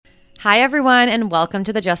Hi, everyone, and welcome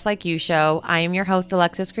to the Just Like You show. I am your host,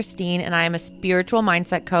 Alexis Christine, and I am a spiritual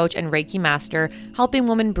mindset coach and Reiki master, helping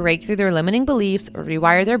women break through their limiting beliefs,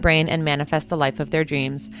 rewire their brain, and manifest the life of their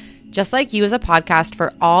dreams. Just Like You is a podcast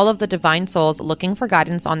for all of the divine souls looking for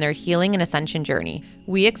guidance on their healing and ascension journey.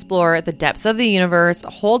 We explore the depths of the universe,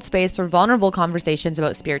 hold space for vulnerable conversations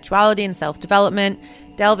about spirituality and self-development,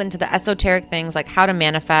 delve into the esoteric things like how to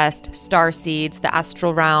manifest, star seeds, the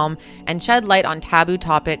astral realm, and shed light on taboo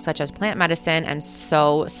topics such as plant medicine and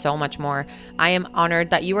so much more. I am honored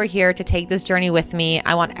that you are here to take this journey with me.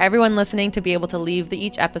 I want everyone listening to be able to leave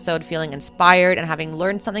each episode feeling inspired and having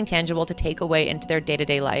learned something tangible to take away into their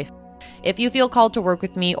day-to-day life. If you feel called to work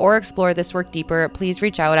with me or explore this work deeper, please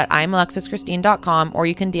reach out at imalexischristine.com or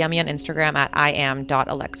you can DM me on Instagram at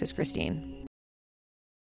iam.alexischristine.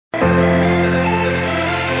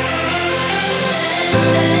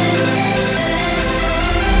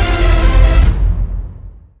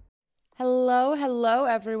 Hello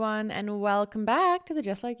everyone, and welcome back to the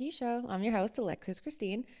Just Like You show. I'm your host, Alexis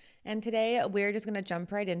Christine, and today we're just going to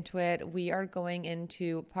jump right into it. We are going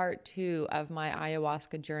into part 2 of my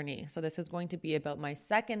ayahuasca journey. So this is going to be about my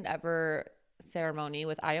second ever ceremony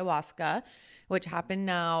with ayahuasca, which happened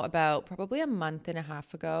now about probably a month and a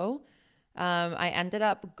half ago. I ended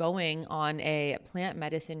up going on a plant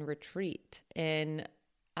medicine retreat in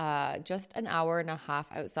just an hour and a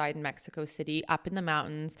half outside Mexico City, up in the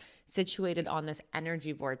mountains, situated on this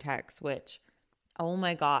energy vortex, which, oh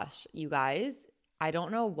my gosh, you guys, I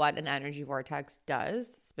don't know what an energy vortex does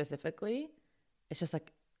specifically. It's just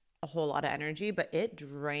like a whole lot of energy, but it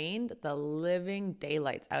drained the living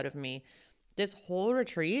daylights out of me. This whole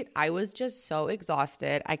retreat, I was just so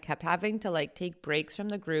exhausted. I kept having to take breaks from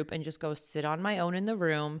the group and just go sit on my own in the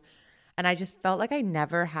room. And I just felt like I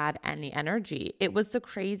never had any energy. It was the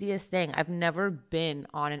craziest thing. I've never been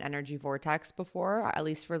on an energy vortex before, at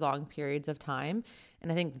least for long periods of time.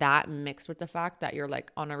 And I think that mixed with the fact that you're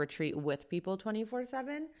on a retreat with people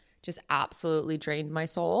 24/7 just absolutely drained my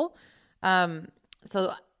soul.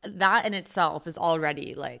 So that in itself is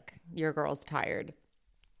already your girl's tired.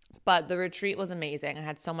 But the retreat was amazing. I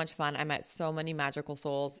had so much fun. I met so many magical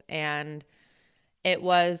souls, and it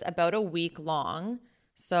was about a week long.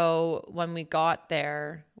 So when we got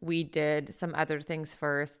there, we did some other things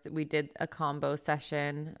first. We did a combo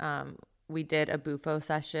session. We did a bufo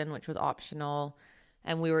session, which was optional.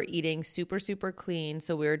 And we were eating super clean.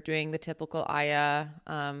 So we were doing the typical Aya,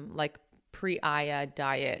 pre-Aya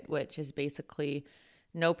diet, which is basically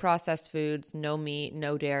no processed foods, no meat,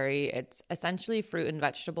 no dairy. It's essentially fruit and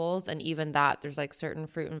vegetables. And even that, there's certain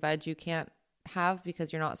fruit and veg you can't have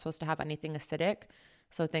because you're not supposed to have anything acidic.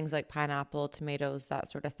 So things like pineapple, tomatoes, that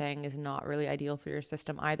sort of thing is not really ideal for your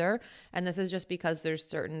system either. And this is just because there's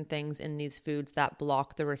certain things in these foods that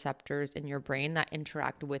block the receptors in your brain that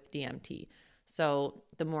interact with DMT. So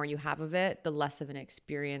the more you have of it, the less of an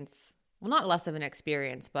experience, well, not less of an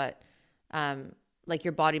experience, but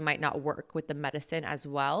your body might not work with the medicine as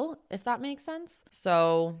well, if that makes sense.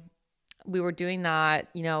 So we were doing that,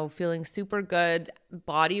 feeling super good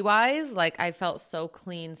body-wise. I felt so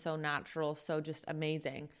clean, so natural, so just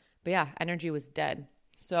amazing. But yeah, energy was dead.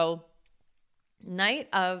 So night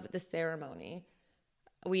of the ceremony,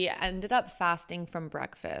 we ended up fasting from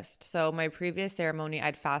breakfast. So my previous ceremony,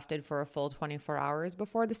 I'd fasted for a full 24 hours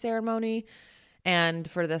before the ceremony. And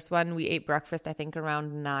for this one, we ate breakfast, I think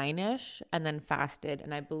around 9-ish, and then fasted.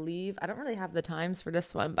 And I believe, I don't really have the times for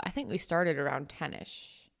this one, but I think we started around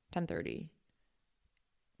 10-ish. 10:30,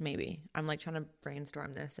 maybe. I'm trying to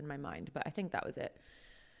brainstorm this in my mind, but I think that was it.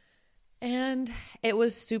 And it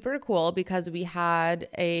was super cool because we had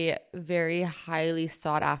a very highly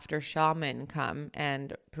sought after shaman come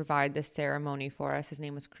and provide this ceremony for us. His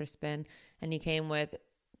name was Crispin, and he came with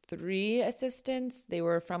 3 assistants. They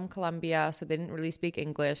were from Colombia, so they didn't really speak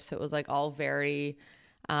English. So it was all very,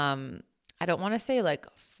 I don't want to say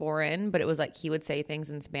foreign, but it was he would say things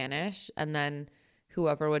in Spanish, and then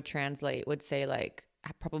whoever would translate would say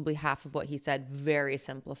probably half of what he said, very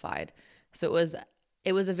simplified. So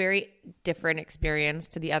it was a very different experience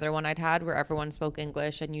to the other one I'd had where everyone spoke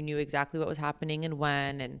English and you knew exactly what was happening and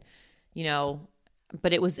when, and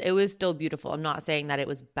but it was still beautiful. I'm not saying that it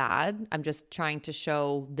was bad. I'm just trying to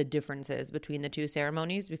show the differences between the 2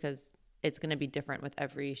 ceremonies because it's going to be different with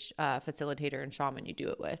every facilitator and shaman you do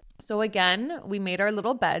it with. So again, we made our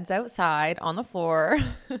little beds outside on the floor.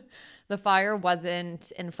 The fire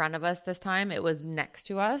wasn't in front of us this time. It was next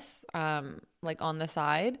to us, on the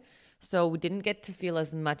side. So we didn't get to feel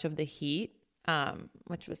as much of the heat,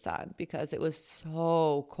 which was sad because it was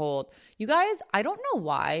so cold. You guys, I don't know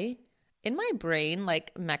why. In my brain,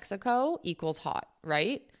 Mexico equals hot,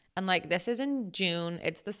 right? And like, this is in June.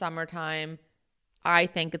 It's the summertime. I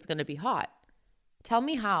think it's going to be hot. Tell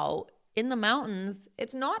me how. In the mountains,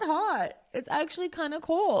 it's not hot. It's actually kind of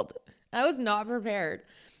cold. I was not prepared.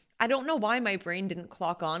 I don't know why my brain didn't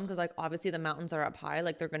clock on because like obviously the mountains are up high,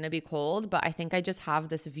 like they're going to be cold, but I think I just have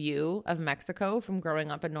this view of Mexico from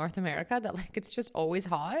growing up in North America that like it's just always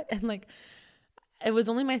hot. And like it was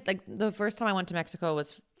only the first time I went to Mexico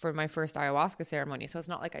was for my first ayahuasca ceremony. So it's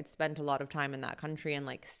not like I'd spent a lot of time in that country and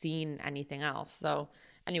like seen anything else. So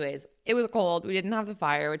anyways, it was cold. We didn't have the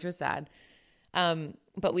fire, which was sad.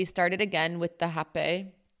 But we started again with the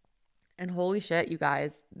hape, and holy shit, you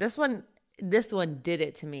guys, this one did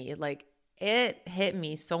it to me. Like it hit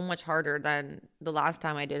me so much harder than the last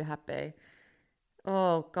time I did hape.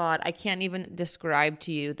 Oh God, I can't even describe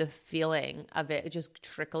to you the feeling of it just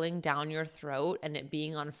trickling down your throat and it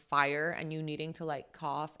being on fire and you needing to like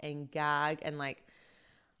cough and gag and like,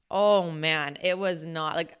 oh man, it was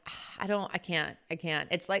not like, I can't.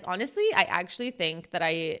 It's like, honestly, I actually think that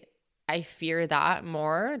I fear that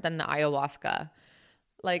more than the ayahuasca.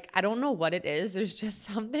 Like, I don't know what it is. There's just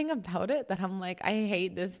something about it that I'm like, I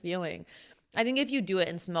hate this feeling. I think if you do it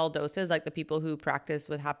in small doses, like the people who practice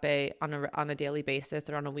with hape on a daily basis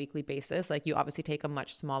or on a weekly basis, like you obviously take a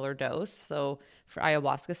much smaller dose. So for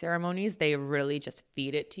ayahuasca ceremonies, they really just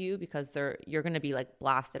feed it to you because you're going to be like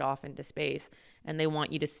blasted off into space and they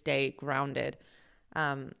want you to stay grounded.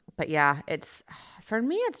 But yeah, for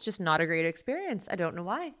me, it's just not a great experience. I don't know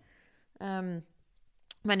why. But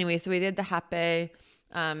anyway, so we did the hape,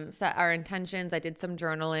 set our intentions. I did some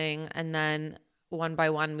journaling, and then one by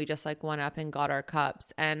one, we just like went up and got our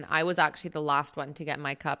cups. And I was actually the last one to get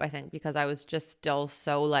my cup, I think, because I was just still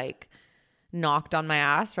so like knocked on my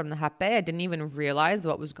ass from the hape. I didn't even realize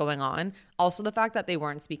what was going on. Also, the fact that they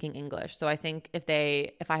weren't speaking English. So I think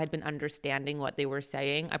if I had been understanding what they were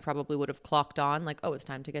saying, I probably would have clocked on like, oh, it's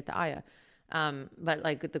time to get the aya. But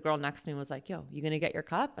like the girl next to me was like, yo, you gonna get your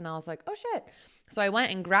cup? And I was like, oh shit. So I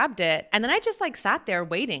went and grabbed it. And then I just like sat there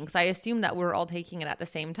waiting because I assumed that we were all taking it at the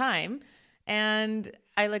same time. And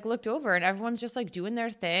I like looked over and everyone's just like doing their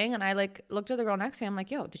thing. And I like looked at the girl next to me. I'm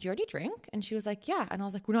like, yo, did you already drink? And she was like, yeah. And I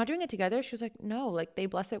was like, we're not doing it together. She was like, no, like they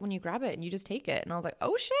bless it when you grab it and you just take it. And I was like,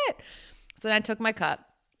 oh shit. So then I took my cup.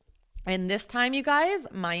 And this time, you guys,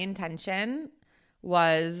 my intention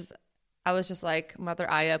was, I was just like, Mother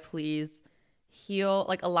Aya, please heal,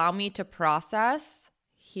 like allow me to process,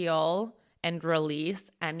 heal, and release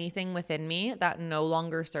anything within me that no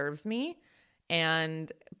longer serves me. And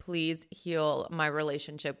please heal my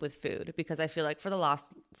relationship with food, because I feel like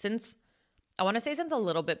since a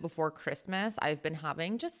little bit before Christmas, I've been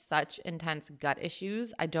having just such intense gut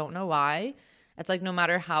issues. I don't know why. It's like no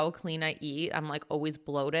matter how clean I eat, I'm like always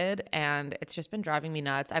bloated, and it's just been driving me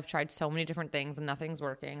nuts. I've tried so many different things and nothing's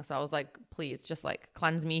working. So I was like, please just like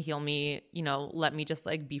cleanse me, heal me, let me just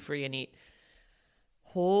like be free and eat.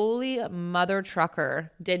 Holy mother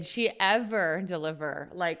trucker, did she ever deliver?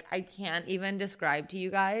 Like, I can't even describe to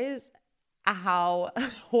you guys how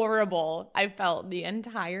horrible I felt the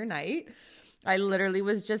entire night. I literally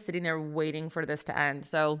was just sitting there waiting for this to end.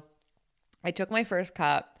 So I took my first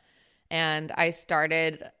cup and I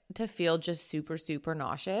started to feel just super, super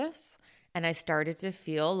nauseous. And I started to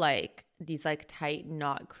feel like these like tight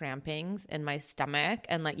knot crampings in my stomach.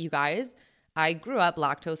 And like, you guys, I grew up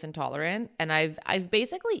lactose intolerant, and I've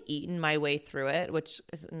basically eaten my way through it, which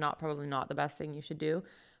is probably not the best thing you should do.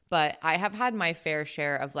 But I have had my fair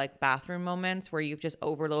share of like bathroom moments where you've just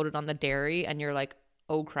overloaded on the dairy and you're like,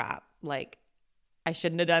 oh crap, like I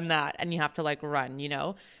shouldn't have done that. And you have to like run,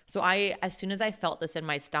 So as soon as I felt this in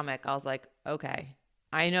my stomach, I was like, okay,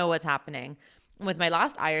 I know what's happening. With my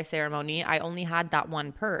last Aya ceremony, I only had that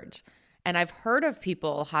one purge. And I've heard of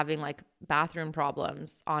people having like bathroom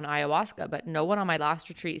problems on ayahuasca, but no one on my last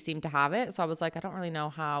retreat seemed to have it. So I was like, I don't really know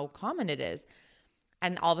how common it is.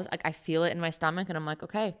 And all of it, like I feel it in my stomach and I'm like,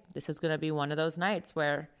 okay, this is going to be one of those nights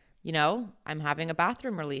where, I'm having a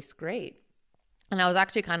bathroom release. Great. And I was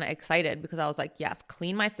actually kind of excited because I was like, yes,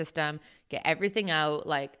 clean my system, get everything out.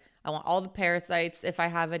 Like I want all the parasites, if I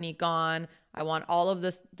have any, gone. I want all of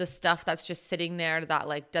the stuff that's just sitting there that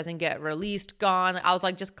like doesn't get released, gone. I was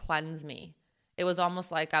like, just cleanse me. It was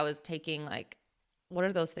almost like I was taking like, what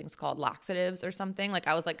are those things called? Laxatives or something. Like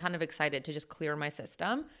I was like kind of excited to just clear my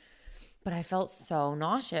system, but I felt so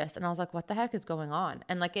nauseous and I was like, what the heck is going on?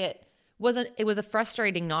 And like, it was a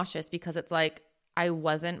frustrating nauseous because it's like, I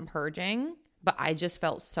wasn't purging, but I just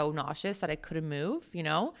felt so nauseous that I couldn't move,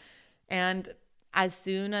 And as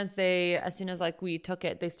soon as like we took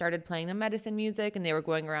it, they started playing the medicine music and they were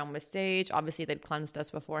going around with sage. Obviously they'd cleansed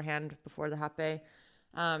us beforehand before the hape.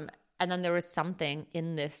 And then there was something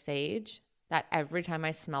in this sage that every time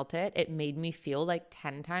I smelt it, it made me feel like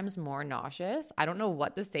 10 times more nauseous. I don't know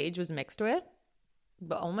what the sage was mixed with,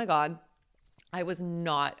 but oh my God, I was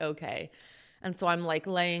not okay. And so I'm like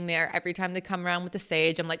laying there every time they come around with the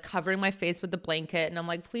sage. I'm like covering my face with the blanket and I'm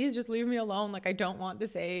like, please just leave me alone. Like I don't want the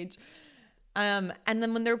sage. And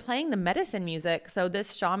then when they're playing the medicine music, so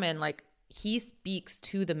this shaman, like he speaks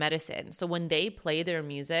to the medicine. So when they play their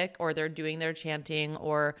music or they're doing their chanting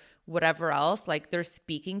or whatever else, like they're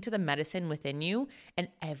speaking to the medicine within you. And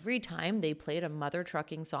every time they played a mother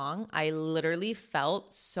trucking song, I literally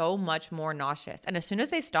felt so much more nauseous. And as soon as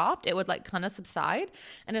they stopped, it would like kind of subside.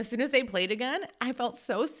 And as soon as they played again, I felt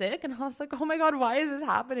so sick. And I was like, oh my God, why is this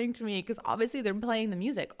happening to me? Because obviously they're playing the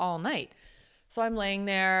music all night. So I'm laying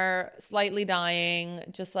there slightly dying,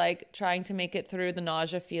 just like trying to make it through the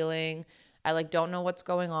nausea feeling. I like don't know what's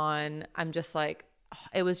going on. I'm just like,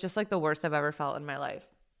 it was just like the worst I've ever felt in my life.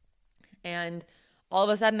 And all of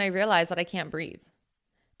a sudden I realized that I can't breathe.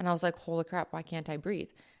 And I was like, holy crap, why can't I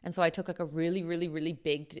breathe? And so I took like a really, really, really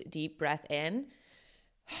big, deep breath in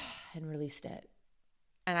and released it.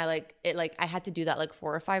 And I had to do that like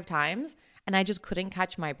 4 or 5 times and I just couldn't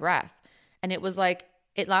catch my breath. And it was like,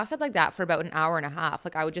 it lasted like that for about an hour and a half.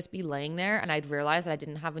 Like I would just be laying there and I'd realize that I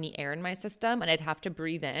didn't have any air in my system and I'd have to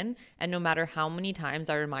breathe in. And no matter how many times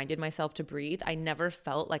I reminded myself to breathe, I never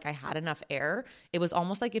felt like I had enough air. It was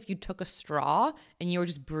almost like if you took a straw and you were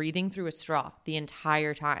just breathing through a straw the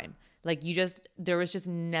entire time. Like there was just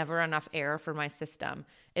never enough air for my system.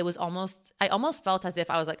 I almost felt as if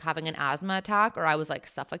I was like having an asthma attack or I was like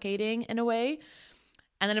suffocating in a way.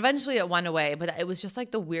 And then eventually it went away, but it was just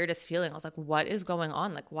like the weirdest feeling. I was like, what is going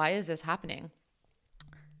on? Like, why is this happening?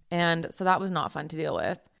 And so that was not fun to deal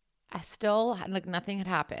with. I still had like nothing had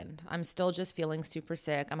happened. I'm still just feeling super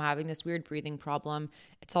sick. I'm having this weird breathing problem.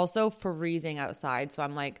 It's also freezing outside. So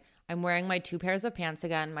I'm wearing my 2 pairs of pants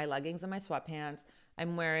again, my leggings and my sweatpants.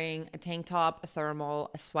 I'm wearing a tank top, a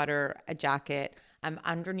thermal, a sweater, a jacket. I'm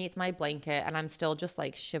underneath my blanket and I'm still just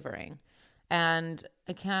like shivering. And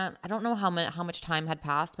I don't know how much time had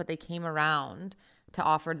passed, but they came around to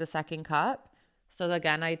offer the second cup. So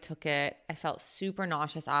again, I took it. I felt super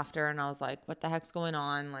nauseous after. And I was like, what the heck's going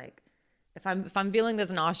on? Like, if I'm feeling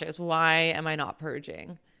this nauseous, why am I not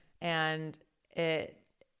purging? And it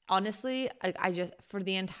honestly, I just, for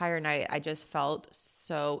the entire night, I just felt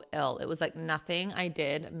so ill. It was like nothing I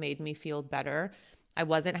did made me feel better. I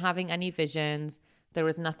wasn't having any visions. There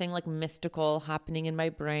was nothing like mystical happening in my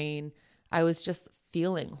brain. I was just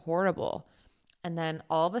feeling horrible. And then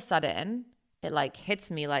all of a sudden it like hits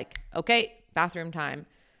me like, okay, bathroom time.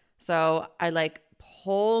 So I like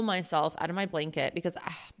pull myself out of my blanket because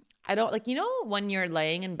I don't like, when you're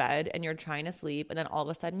laying in bed and you're trying to sleep and then all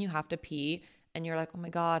of a sudden you have to pee and you're like, oh my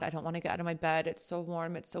God, I don't want to get out of my bed. It's so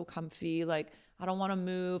warm. It's so comfy. Like, I don't want to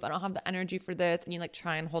move. I don't have the energy for this. And you like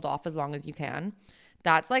try and hold off as long as you can.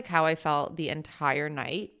 That's like how I felt the entire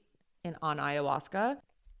night on ayahuasca.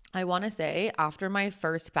 I want to say after my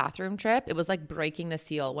first bathroom trip, it was like breaking the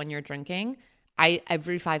seal when you're drinking.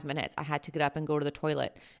 Every 5 minutes, I had to get up and go to the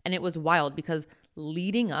toilet. And it was wild because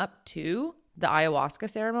leading up to the ayahuasca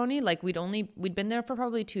ceremony, like we'd been there for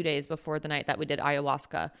probably 2 days before the night that we did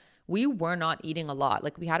ayahuasca. We were not eating a lot.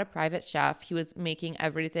 Like we had a private chef. He was making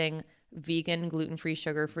everything vegan, gluten-free,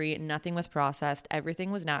 sugar-free. Nothing was processed.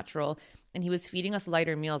 Everything was natural. And he was feeding us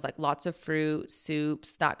lighter meals, like lots of fruit,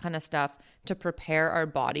 soups, that kind of stuff to prepare our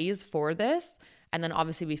bodies for this. And then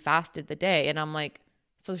obviously we fasted the day. And I'm like,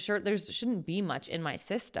 so sure, there shouldn't be much in my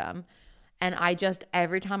system. And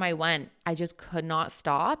every time I went, I just could not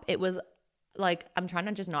stop. It was like, I'm trying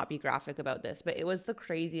to just not be graphic about this, but it was the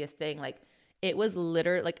craziest thing. Like it was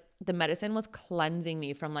literally like the medicine was cleansing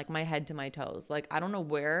me from like my head to my toes. Like, I don't know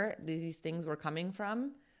where these things were coming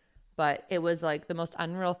from, but it was like the most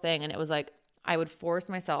unreal thing. And it was like, I would force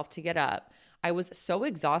myself to get up. I was so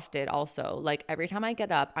exhausted also. Like every time I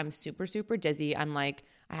get up, I'm super, super dizzy. I'm like,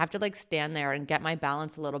 I have to like stand there and get my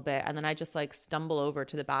balance a little bit. And then I just like stumble over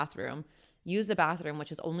to the bathroom, use the bathroom,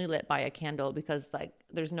 which is only lit by a candle because like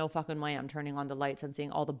there's no fucking way I'm turning on the lights and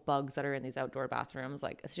seeing all the bugs that are in these outdoor bathrooms.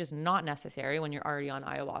 Like it's just not necessary when you're already on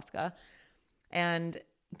ayahuasca. And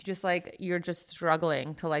just like you're just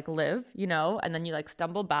struggling to like live, and then you like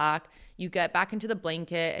stumble back, you get back into the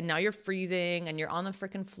blanket and now you're freezing and you're on the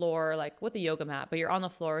freaking floor like with a yoga mat, but you're on the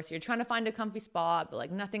floor. So you're trying to find a comfy spot, but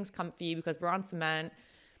like nothing's comfy because we're on cement.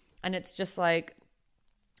 And it's just like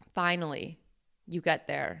finally you get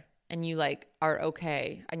there and you like are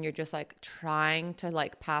okay and you're just like trying to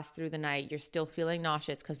like pass through the night. You're still feeling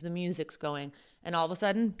nauseous because the music's going, and all of a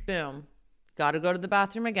sudden, boom, got to go to the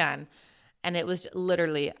bathroom again. And it was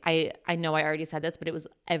literally, I know I already said this, but it was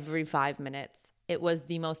every 5 minutes. It was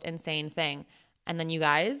the most insane thing. And then you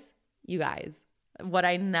guys, what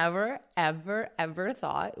I never, ever, ever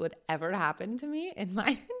thought would ever happen to me in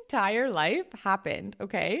my entire life happened,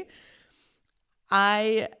 okay?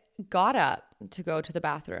 I got up to go to the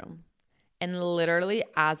bathroom. And literally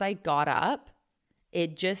as I got up,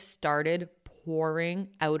 it just started pouring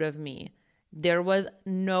out of me. There was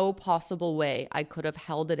no possible way I could have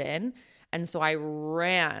held it in. And so I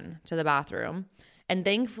ran to the bathroom. And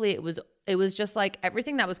thankfully it was just like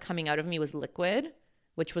everything that was coming out of me was liquid,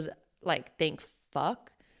 which was like, thank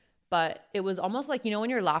fuck. But it was almost like, when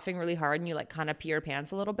you're laughing really hard and you like kind of pee your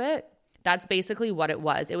pants a little bit. That's basically what it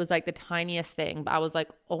was. It was like the tiniest thing. But I was like,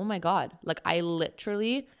 oh my God. Like I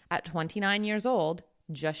literally at 29 years old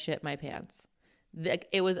just shit my pants.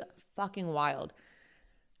 It was fucking wild.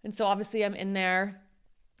 And so obviously I'm in there.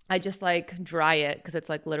 I just like dry it because it's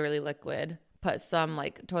like literally liquid. Put some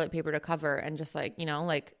like toilet paper to cover and just like,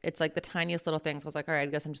 like it's like the tiniest little things. I was like, all right,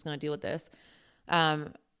 I guess I'm just going to deal with this.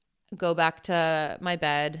 Go back to my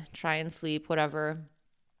bed, try and sleep, whatever.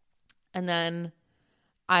 And then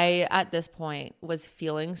I, at this point, was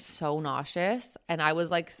feeling so nauseous. And I was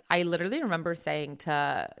like, I literally remember saying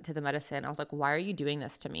to the medicine, I was like, why are you doing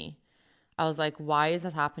this to me? I was like, why is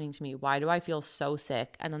this happening to me? Why do I feel so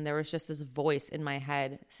sick? And then there was just this voice in my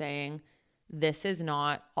head saying, this is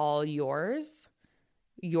not all yours.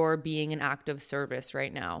 You're being an act of service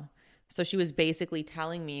right now. So she was basically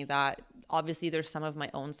telling me that obviously there's some of my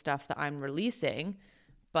own stuff that I'm releasing,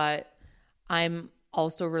 but I'm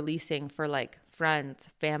also releasing for like friends,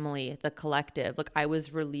 family, the collective. Like I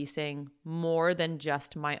was releasing more than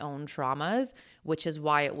just my own traumas, which is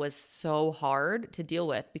why it was so hard to deal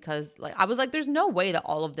with, because like I was like, there's no way that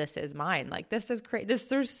all of this is mine. Like this is crazy.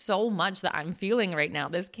 There's so much that I'm feeling right now.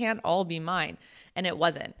 This can't all be mine. And it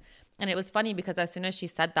wasn't. And it was funny because as soon as she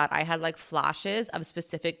said that, I had like flashes of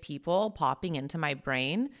specific people popping into my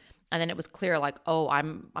brain. And then it was clear like, oh,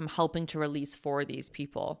 I'm helping to release for these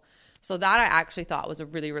people. So that I actually thought was a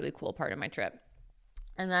really, really cool part of my trip.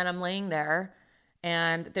 And then I'm laying there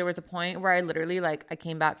and there was a point where I literally like, I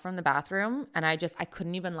came back from the bathroom and I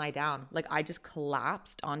couldn't even lie down. Like I just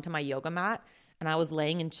collapsed onto my yoga mat and I was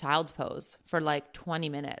laying in child's pose for like 20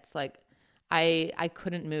 minutes. Like I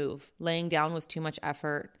couldn't move. Laying down was too much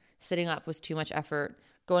effort. Sitting up was too much effort.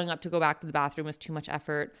 Going up to go back to the bathroom was too much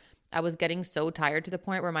effort. I was getting so tired to the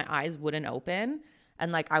point where my eyes wouldn't open.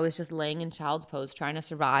 And like I was just laying in child's pose trying to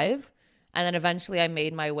survive. And then eventually I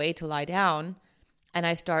made my way to lie down and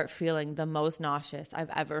I start feeling the most nauseous I've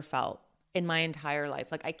ever felt in my entire life.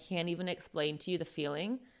 Like I can't even explain to you the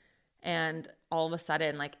feeling. And all of a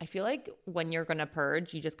sudden, like I feel like when you're going to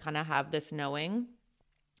purge, you just kind of have this knowing.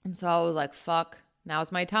 And so I was like, fuck,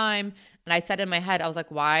 now's my time. And I said in my head, I was like,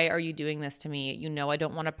 why are you doing this to me? I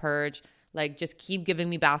don't want to purge. Like just keep giving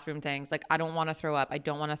me bathroom things. Like I don't want to throw up. I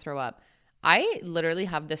don't want to throw up. I literally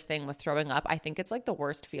have this thing with throwing up. I think it's like the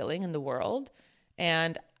worst feeling in the world.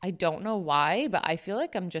 And I don't know why, but I feel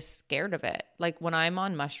like I'm just scared of it. Like when I'm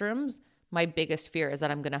on mushrooms, my biggest fear is that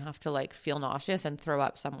I'm going to have to like feel nauseous and throw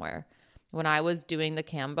up somewhere. When I was doing the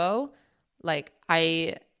Cambo, like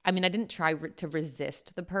I didn't try to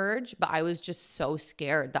resist the purge, but I was just so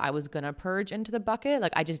scared that I was going to purge into the bucket.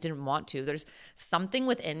 Like I just didn't want to. There's something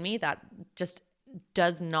within me that just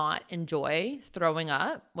does not enjoy throwing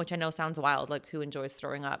up, which I know sounds wild, like who enjoys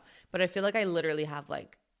throwing up? But I feel like I literally have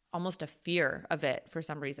like almost a fear of it for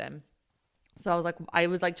some reason. So I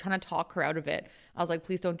was like trying to talk her out of it. I was like,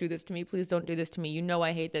 please don't do this to me. Please don't do this to me.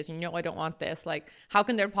 I hate this. I don't want this. Like, how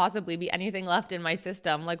can there possibly be anything left in my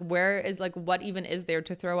system? Like, what even is there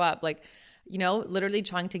to throw up? Like, literally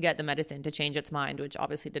trying to get the medicine to change its mind, which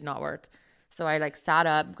obviously did not work. So I like sat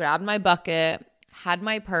up, grabbed my bucket, had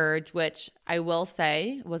my purge, which I will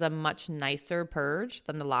say was a much nicer purge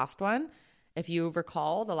than the last one. If you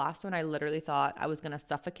recall, the last one, I literally thought I was going to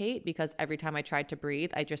suffocate because every time I tried to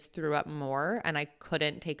breathe, I just threw up more and I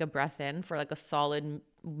couldn't take a breath in for like a solid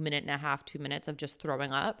minute and a half, 2 minutes of just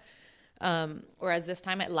throwing up. Whereas this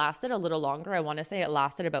time it lasted a little longer. I want to say it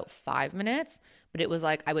lasted about 5 minutes, but it was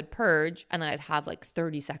like I would purge and then I'd have like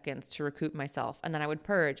 30 seconds to recoup myself. And then I would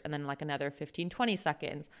purge and then like another 15, 20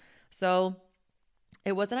 seconds. So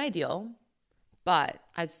it wasn't ideal, but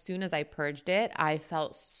as soon as I purged it, I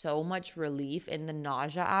felt so much relief in the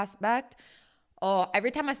nausea aspect. Oh, every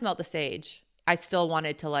time I smelled the sage, I still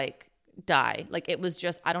wanted to like die. Like it was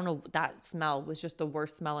just, I don't know, that smell was just the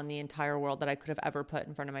worst smell in the entire world that I could have ever put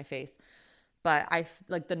in front of my face. But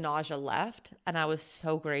the nausea left and I was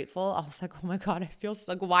so grateful. I was like, oh my God, I feel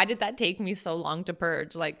so, like, why did that take me so long to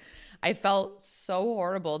purge? Like I felt so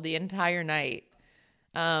horrible the entire night.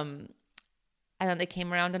 And then they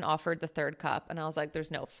came around and offered the third cup. And I was like, there's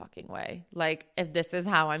no fucking way. Like, if this is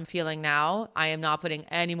how I'm feeling now, I am not putting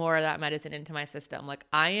any more of that medicine into my system. Like,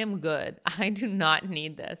 I am good. I do not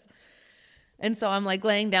need this. And so I'm like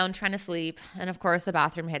laying down trying to sleep. And of course, the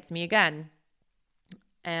bathroom hits me again.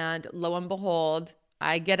 And lo and behold,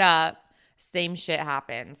 I get up, same shit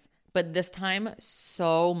happens. But this time,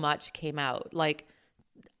 so much came out. Like,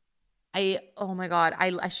 oh my God,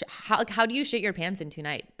 how do you shit your pants in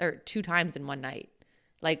 2 times in one night?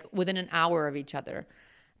 Like within an hour of each other.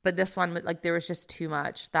 But this one, like there was just too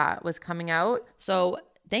much that was coming out. So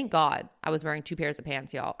thank God I was wearing 2 pairs of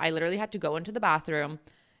pants, y'all. I literally had to go into the bathroom.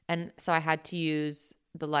 And so I had to use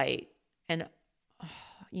the light. And,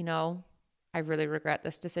 I really regret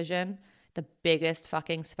this decision. The biggest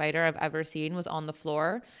fucking spider I've ever seen was on the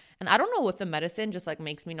floor. And I don't know if the medicine just like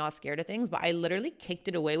makes me not scared of things, but I literally kicked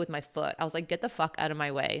it away with my foot. I was like, get the fuck out of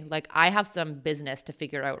my way. Like, I have some business to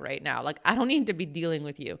figure out right now. Like, I don't need to be dealing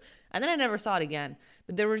with you. And then I never saw it again.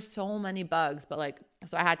 But there were so many bugs. But like,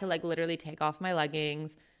 so I had to like literally take off my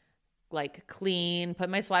leggings, like clean, put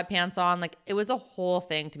my sweatpants on. Like, it was a whole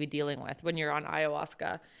thing to be dealing with when you're on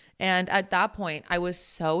ayahuasca. And at that point, I was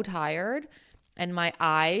so tired and my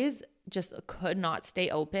eyes just could not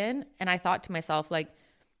stay open. And I thought to myself, like,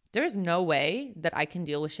 there's no way that I can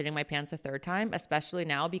deal with shitting my pants a third time, especially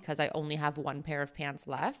now because I only have 1 pair of pants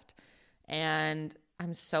left. And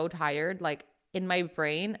I'm so tired. Like, in my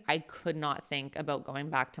brain, I could not think about going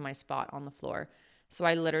back to my spot on the floor. So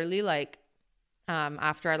I literally like,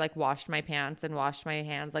 after I like washed my pants and washed my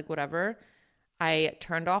hands, like whatever, I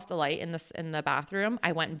turned off the light in the bathroom.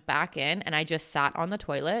 I went back in and I just sat on the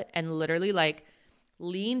toilet and literally like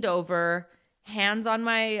leaned over, hands on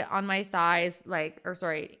my thighs,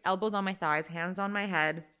 elbows on my thighs, hands on my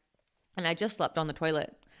head. And I just slept on the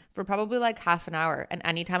toilet for probably like half an hour. And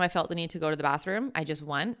anytime I felt the need to go to the bathroom, I just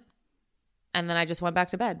went. And then I just went back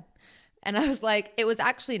to bed. And I was like, it was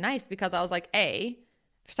actually nice because I was like, A,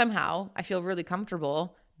 somehow I feel really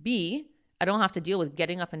comfortable. B, I don't have to deal with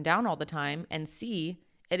getting up and down all the time. And C,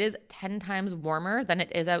 it is 10 times warmer than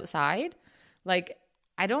it is outside. Like,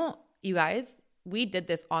 you guys, we did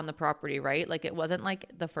this on the property, right? Like, it wasn't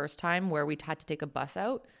like the first time where we had to take a bus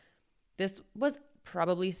out. This was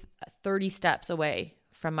probably 30 steps away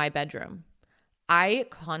from my bedroom. I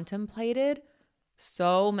contemplated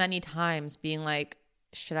so many times being like,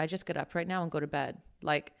 should I just get up right now and go to bed?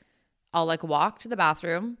 Like, I'll like walk to the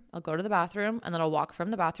bathroom. I'll go to the bathroom and then I'll walk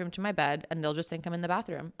from the bathroom to my bed and they'll just think I'm in the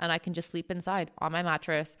bathroom and I can just sleep inside on my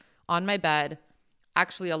mattress, on my bed,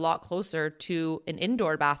 actually a lot closer to an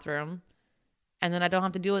indoor bathroom. And then I don't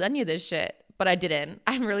have to deal with any of this shit. But I didn't.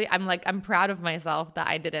 I'm proud of myself that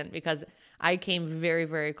I didn't because I came very,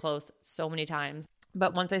 very close so many times.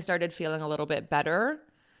 But once I started feeling a little bit better,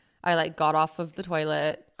 I like got off of the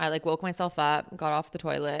toilet. I like woke myself up, got off the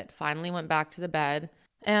toilet, finally went back to the bed.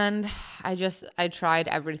 And I tried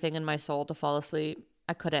everything in my soul to fall asleep.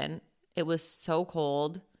 I couldn't. It was so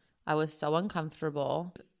cold. I was so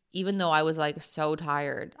uncomfortable. Even though I was like so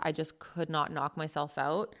tired, I just could not knock myself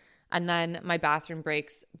out. And then my bathroom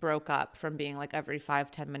breaks broke up from being like every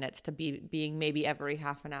 5-10 minutes to being maybe every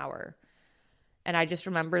half an hour. And I just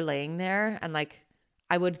remember laying there and like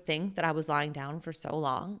I would think that I was lying down for so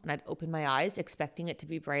long and I'd open my eyes expecting it to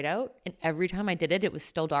be bright out. And every time I did it, it was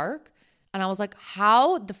still dark. And I was like,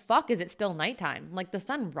 how the fuck is it still nighttime? Like, the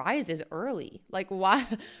sun rises early. Like,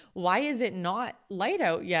 why is it not light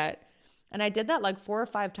out yet? And I did that like 4 or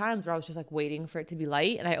 5 times where I was just like waiting for it to be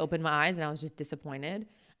light. And I opened my eyes and I was just disappointed.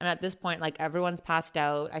 And at this point, like, everyone's passed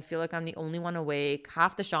out. I feel like I'm the only one awake.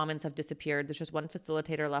 Half the shamans have disappeared. There's just one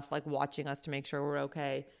facilitator left, like, watching us to make sure we're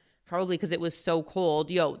okay. Probably because it was so cold.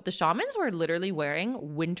 Yo, the shamans were literally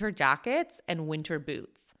wearing winter jackets and winter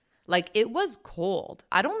boots. Like, it was cold.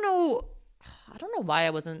 I don't know why I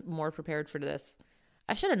wasn't more prepared for this.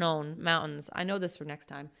 I should have known mountains. I know this for next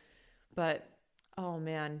time. But, oh,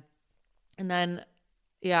 man. And then,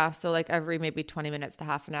 yeah, so like every maybe 20 minutes to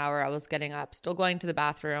half an hour, I was getting up, still going to the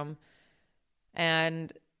bathroom.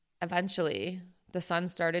 And eventually the sun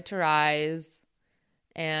started to rise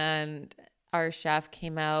and our chef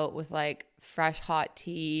came out with like fresh hot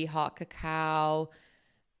tea, hot cacao.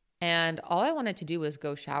 And all I wanted to do was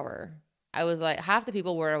go shower. I was like, half the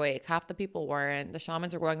people were awake, half the people weren't. The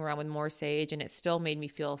shamans were going around with more sage and it still made me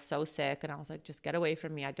feel so sick. And I was like, just get away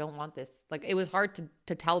from me. I don't want this. Like, it was hard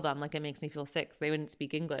to tell them, like, it makes me feel sick. So they wouldn't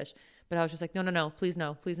speak English. But I was just like, no, please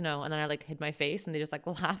no, please no. And then I like hid my face and they just like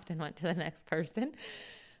laughed and went to the next person.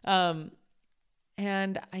 And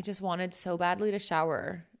I just wanted so badly to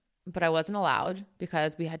shower, but I wasn't allowed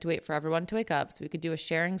because we had to wait for everyone to wake up so we could do a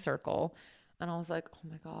sharing circle. And I was like, oh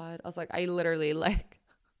my God. I was like, I literally like,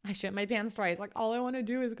 I shit my pants twice. Like all I want to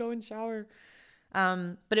do is go and shower.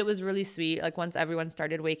 But it was really sweet. Like once everyone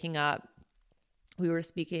started waking up, we were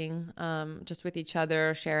speaking just with each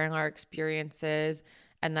other, sharing our experiences.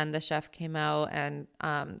 And then the chef came out and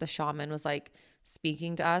the shaman was like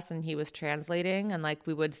speaking to us and he was translating. And like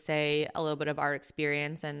we would say a little bit of our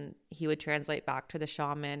experience and he would translate back to the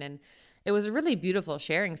shaman. And it was a really beautiful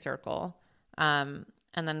sharing circle.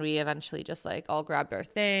 And then we eventually just like all grabbed our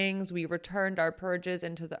things. We returned our purges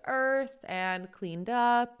into the earth and cleaned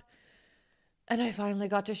up. And I finally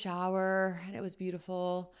got to shower and it was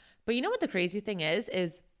beautiful. But you know what the crazy thing is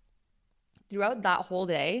throughout that whole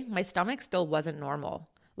day, my stomach still wasn't normal.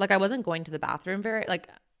 Like I wasn't going to the bathroom very, like,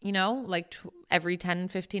 you know, like every 10,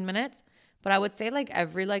 15 minutes. But I would say like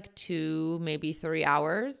every like 2, maybe 3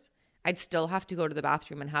 hours, I'd still have to go to the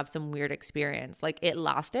bathroom and have some weird experience. Like it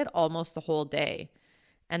lasted almost the whole day.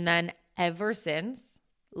 And then ever since,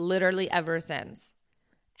 literally ever since,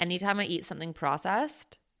 anytime I eat something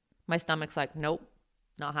processed, my stomach's like, nope,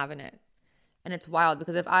 not having it. And it's wild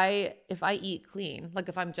because if I eat clean, like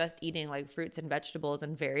if I'm just eating like fruits and vegetables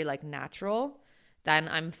and very like natural, then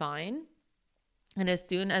I'm fine. And as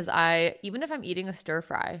soon as even if I'm eating a stir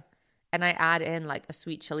fry and I add in like a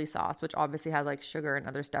sweet chili sauce, which obviously has like sugar and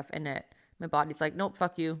other stuff in it, my body's like, nope,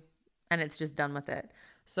 fuck you. And it's just done with it.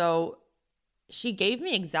 So she gave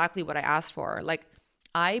me exactly what I asked for. Like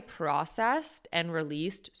I processed and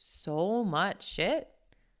released so much shit.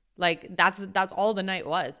 Like that's all the night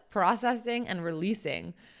was, processing and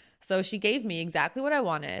releasing. So she gave me exactly what I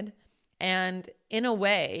wanted. And in a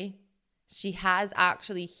way, she has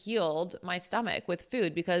actually healed my stomach with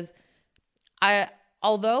food because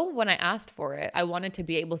although when I asked for it, I wanted to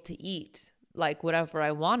be able to eat like whatever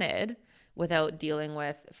I wanted without dealing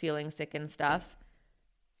with feeling sick and stuff.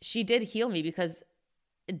 She did heal me because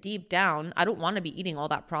deep down, I don't want to be eating all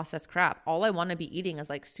that processed crap. All I want to be eating is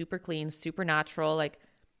like super clean, super natural. Like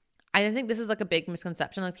I think this is like a big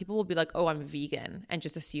misconception. Like people will be like, oh, I'm vegan and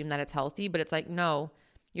just assume that it's healthy. But it's like, no,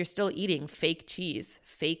 you're still eating fake cheese,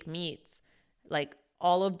 fake meats, like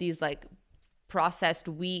all of these like processed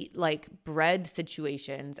wheat, like bread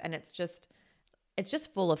situations. And it's just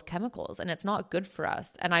full of chemicals and it's not good for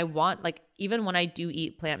us. And I want like, even when I do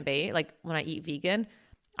eat plant-based, like when I eat vegan,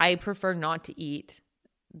 I prefer not to eat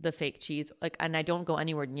the fake cheese. Like, and I don't go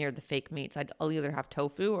anywhere near the fake meats. I'll either have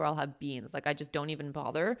tofu or I'll have beans. Like I just don't even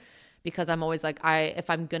bother because I'm always like, if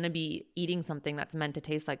I'm going to be eating something that's meant to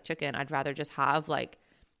taste like chicken, I'd rather just have like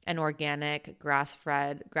an organic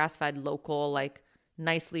grass-fed local, like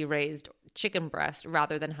nicely raised chicken breast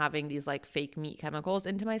rather than having these like fake meat chemicals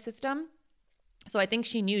into my system. So I think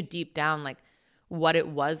she knew deep down like what it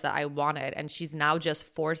was that I wanted. And she's now just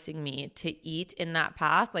forcing me to eat in that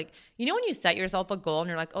path. Like, you know, when you set yourself a goal and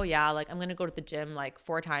you're like, oh yeah, like I'm going to go to the gym like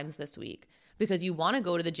 4 times this week because you want to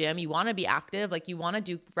go to the gym, you want to be active, like you want to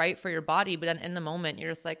do right for your body. But then in the moment,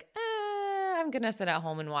 you're just like, I'm going to sit at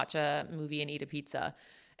home and watch a movie and eat a pizza.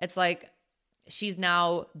 It's like she's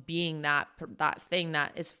now being that thing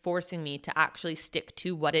that is forcing me to actually stick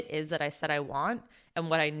to what it is that I said I want and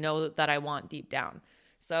what I know that I want deep down.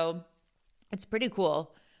 So it's pretty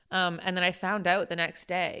cool. And then I found out the next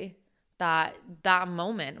day that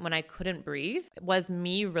moment when I couldn't breathe was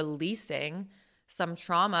me releasing some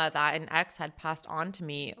trauma that an ex had passed on to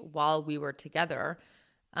me while we were together.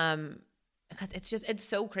 Because it's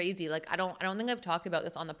so crazy. Like I don't think I've talked about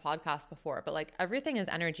this on the podcast before, but like everything is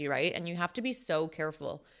energy, right? And you have to be so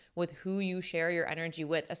careful with who you share your energy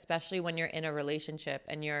with, especially when you're in a relationship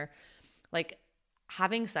and you're like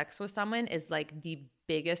having sex with someone is like the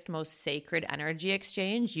biggest, most sacred energy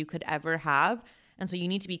exchange you could ever have. And so you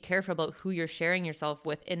need to be careful about who you're sharing yourself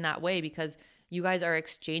with in that way because you guys are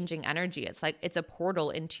exchanging energy. It's like it's a portal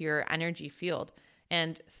into your energy field.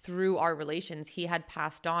 And through our relations, he had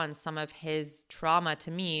passed on some of his trauma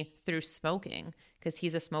to me through smoking because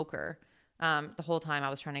he's a smoker. The whole time I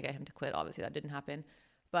was trying to get him to quit. Obviously, that didn't happen.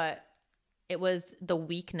 But it was the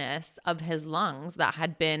weakness of his lungs that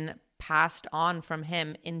had been passed on from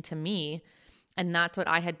him into me. And that's what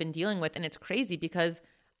I had been dealing with. And it's crazy because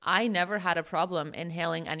I never had a problem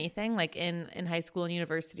inhaling anything. Like in high school and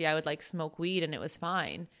university, I would like smoke weed and it was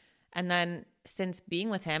fine. And then since being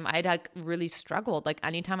with him, I'd like really struggled. Like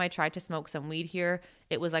anytime I tried to smoke some weed here,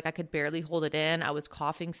 it was like I could barely hold it in. I was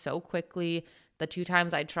coughing so quickly. The 2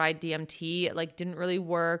 times I tried DMT, it like didn't really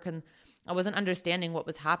work. And I wasn't understanding what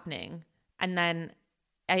was happening. And then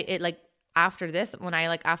after this,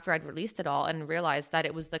 after I'd released it all and realized that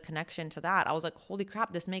it was the connection to that, I was like, holy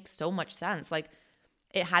crap, this makes so much sense. Like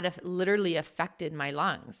it had literally affected my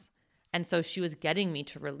lungs. And so she was getting me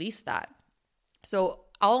to release that. So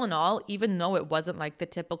all in all, even though it wasn't like the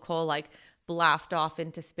typical like blast off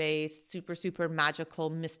into space, super, super magical,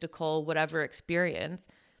 mystical, whatever experience,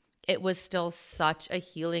 it was still such a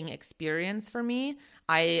healing experience for me.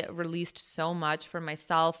 I released so much for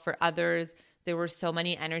myself, for others. There were so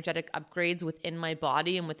many energetic upgrades within my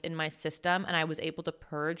body and within my system, and I was able to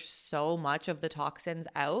purge so much of the toxins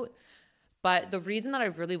out. But the reason that I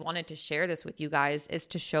really wanted to share this with you guys is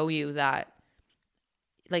to show you that,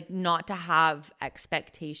 like, not to have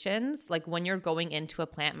expectations. Like, when you're going into a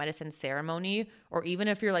plant medicine ceremony, or even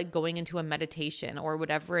if you're like going into a meditation or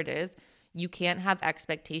whatever it is, you can't have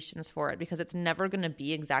expectations for it, because it's never going to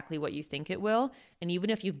be exactly what you think it will. And even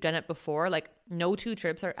if you've done it before, like, no two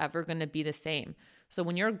trips are ever going to be the same. So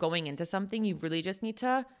when you're going into something, you really just need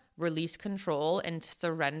to release control and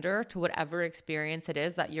surrender to whatever experience it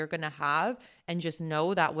is that you're going to have, and just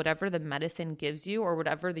know that whatever the medicine gives you, or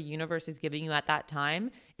whatever the universe is giving you at that time,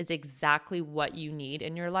 is exactly what you need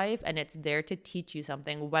in your life, and it's there to teach you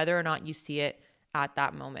something, whether or not you see it at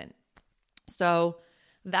that moment. So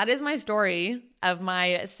that is my story of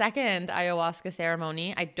my second ayahuasca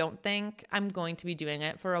ceremony. I don't think I'm going to be doing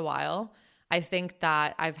it for a while. I think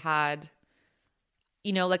that I've had,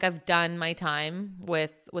 like, I've done my time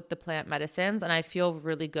with the plant medicines, and I feel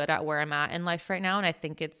really good at where I'm at in life right now. And I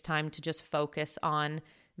think it's time to just focus on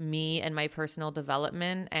me and my personal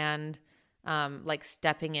development, and like,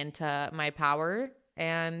 stepping into my power.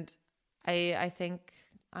 And I think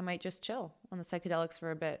I might just chill on the psychedelics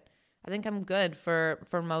for a bit. I think I'm good for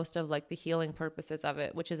most of, like, the healing purposes of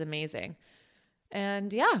it, which is amazing.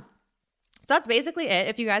 And yeah, so that's basically it.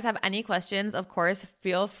 If you guys have any questions, of course,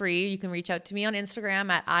 feel free. You can reach out to me on Instagram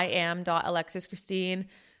at iam.alexischristine.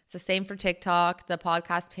 It's the same for TikTok. The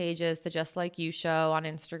podcast page is the Just Like You Show on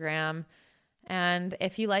Instagram. And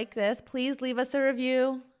if you like this, please leave us a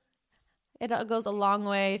review. It goes a long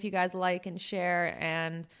way if you guys like and share.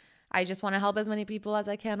 And I just want to help as many people as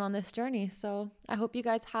I can on this journey. So I hope you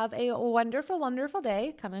guys have a wonderful, wonderful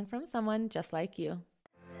day, coming from someone just like you.